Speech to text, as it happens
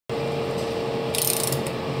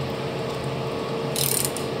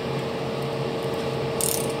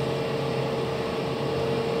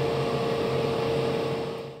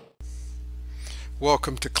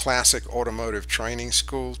Welcome to Klassik Automotive Training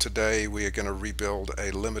School. Today we are going to rebuild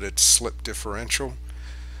a limited slip differential.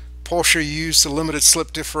 Porsche used the limited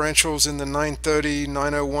slip differentials in the 930,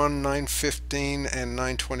 901, 915 and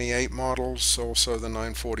 928 models, also the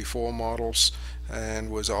 944 models,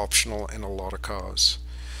 and was optional in a lot of cars.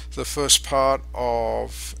 The first part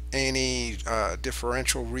of any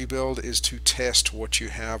differential rebuild is to test what you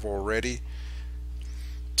have already.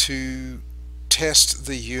 To test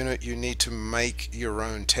the unit, you need to make your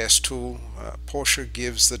own test tool. Porsche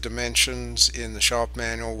gives the dimensions in the shop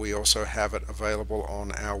manual. We also have it available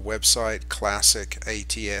on our website,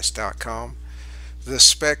 classicats.com. The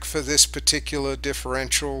spec for this particular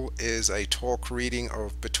differential is a torque reading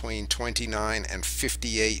of between 29 and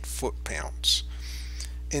 58 foot-pounds.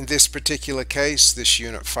 In this particular case, this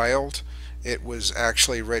unit failed. It was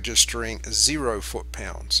actually registering 0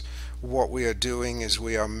 foot-pounds. What we are doing is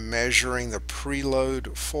we are measuring the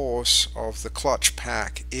preload force of the clutch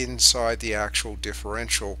pack inside the actual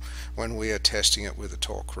differential when we are testing it with a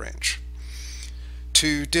torque wrench.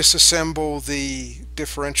 To disassemble the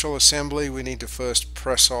differential assembly, we need to first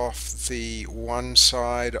press off the one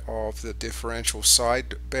side of the differential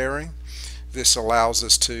side bearing. This allows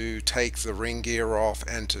us to take the ring gear off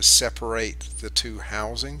and to separate the two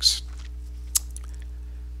housings.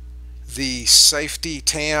 The safety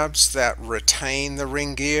tabs that retain the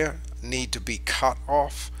ring gear need to be cut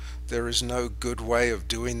off. There is no good way of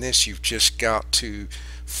doing this. You've just got to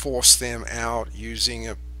force them out using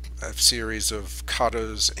a series of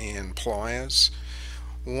cutters and pliers.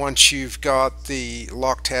 Once you've got the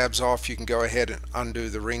lock tabs off, you can go ahead and undo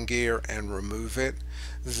the ring gear and remove it.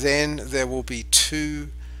 Then there will be two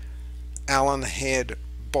Allen head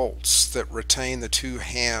bolts that retain the two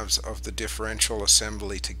halves of the differential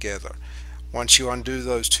assembly together. Once you undo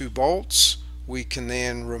those two bolts, we can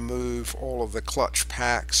then remove all of the clutch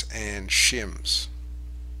packs and shims.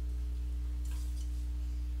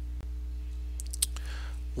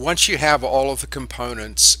 Once you have all of the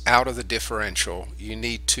components out of the differential, you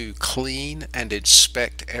need to clean and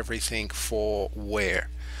inspect everything for wear.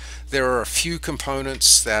 There are a few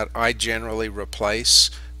components that I generally replace.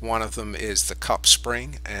 One of them is the cup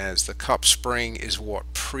spring, as the cup spring is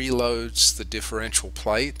what preloads the differential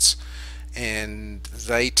plates, and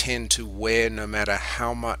they tend to wear no matter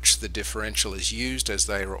how much the differential is used, as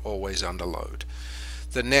they are always under load.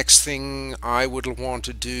 The next thing I would want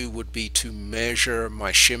to do would be to measure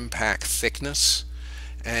my shim pack thickness,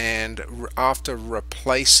 and after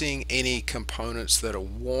replacing any components that are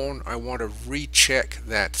worn, I want to recheck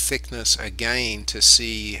that thickness again to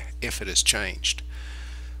see if it has changed.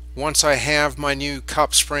 Once I have my new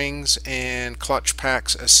cup springs and clutch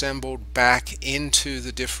packs assembled back into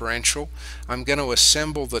the differential, I'm going to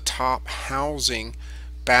assemble the top housing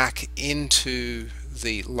back into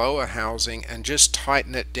the lower housing and just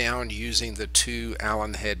tighten it down using the two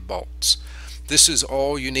Allen head bolts. This is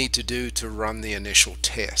all you need to do to run the initial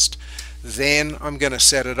test. Then I'm going to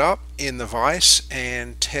set it up in the vise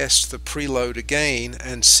and test the preload again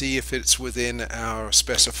and see if it's within our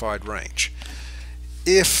specified range.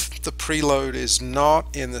 If the preload is not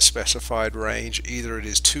in the specified range, either it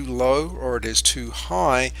is too low or it is too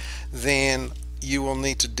high, then you will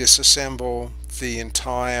need to disassemble the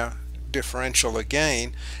entire differential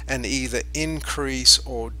again and either increase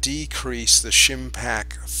or decrease the shim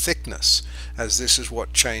pack thickness, as this is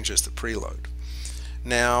what changes the preload.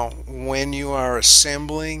 Now, when you are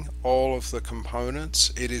assembling all of the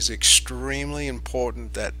components, it is extremely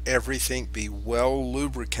important that everything be well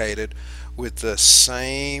lubricated with the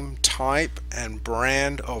same type and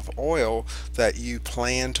brand of oil that you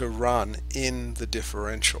plan to run in the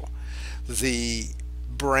differential. The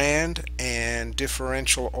brand and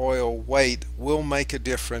differential oil weight will make a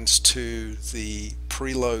difference to the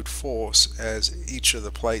preload force as each of the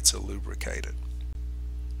plates are lubricated.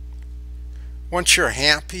 Once you're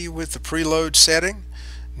happy with the preload setting,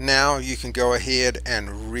 now you can go ahead and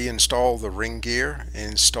reinstall the ring gear,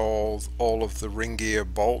 install all of the ring gear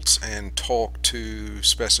bolts and torque to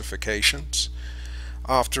specifications.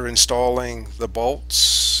 After installing the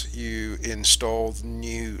bolts, you install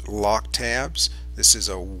new lock tabs. This is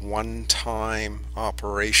a one-time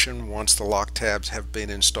operation. Once the lock tabs have been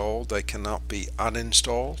installed, they cannot be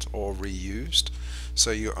uninstalled or reused.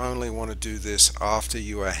 So you only want to do this after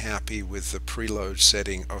you are happy with the preload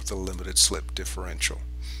setting of the limited slip differential.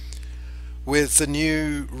 With the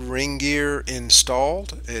new ring gear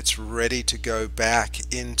installed, it's ready to go back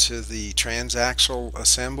into the transaxle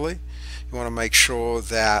assembly. You want to make sure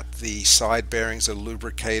that the side bearings are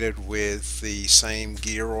lubricated with the same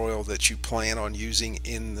gear oil that you plan on using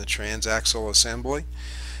in the transaxle assembly.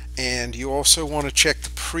 And you also want to check the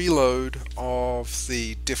preload of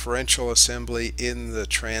the differential assembly in the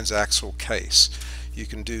transaxle case. You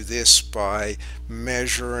can do this by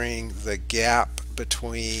measuring the gap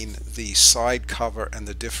between the side cover and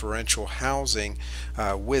the differential housing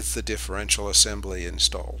with the differential assembly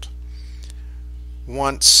installed.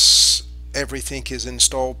 Once everything is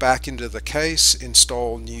installed back into the case,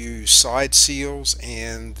 install new side seals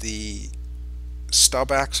and the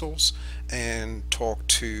stub axles and torque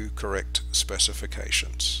to correct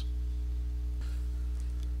specifications.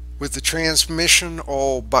 With the transmission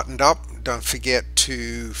all buttoned up, don't forget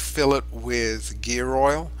to fill it with gear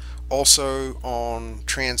oil. Also on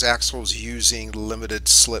transaxles using limited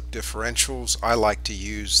slip differentials, I like to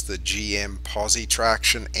use the GM Posi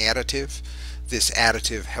Traction additive. This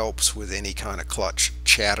additive helps with any kind of clutch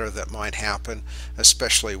chatter that might happen,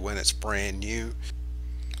 especially when it's brand new.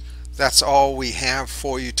 That's all we have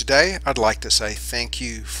for you today. I'd like to say thank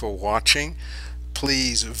you for watching.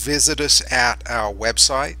 Please visit us at our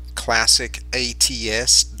website,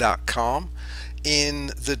 klassicats.com.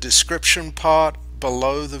 In the description part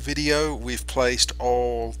below the video, we've placed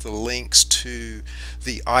all the links to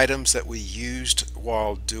the items that we used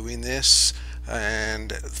while doing this.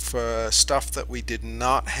 And for stuff that we did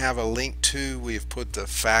not have a link to, we've put the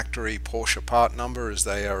factory Porsche part number, as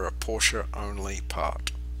they are a Porsche only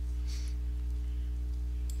part.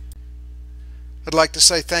 I'd like to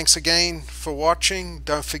say thanks again for watching.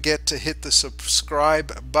 Don't forget to hit the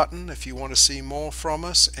subscribe button if you want to see more from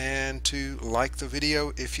us, and to like the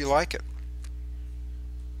video if you like it.